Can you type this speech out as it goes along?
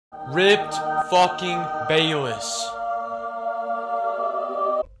Ripped fucking Bayless.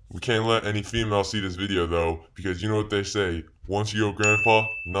 We can't let any female see this video though, because you know what they say, once you're a grandpa,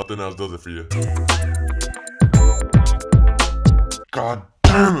 nothing else does it for you. God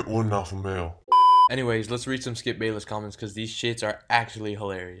damn it, what an alpha male. Anyways, let's read some Skip Bayless comments because these shits are actually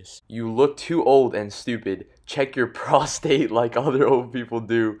hilarious. You look too old and stupid. Check your prostate like other old people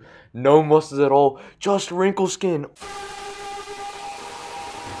do. No muscles at all, just wrinkle skin.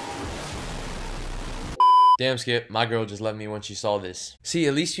 Damn, Skip, my girl just left me when she saw this. See,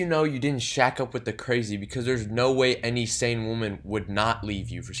 at least you know you didn't shack up with the crazy because there's no way any sane woman would not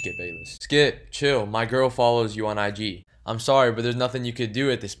leave you for Skip Bayless. Skip, chill, my girl follows you on IG. I'm sorry, but there's nothing you could do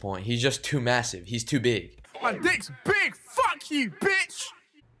at this point. He's just too massive. He's too big. My dick's big! Fuck you, bitch!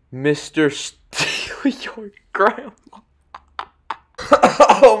 Mr. Steal your grandma.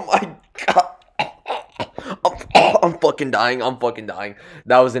 Oh my god. I'm fucking dying. I'm fucking dying.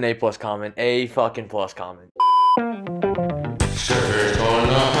 That was an A+ comment. A fucking plus comment. Skip's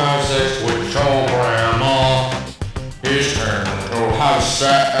gonna have sex with your grandma. He's turn to have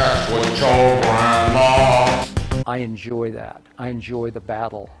sex with your grandma. I enjoy that. I enjoy the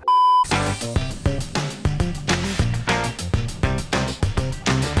battle.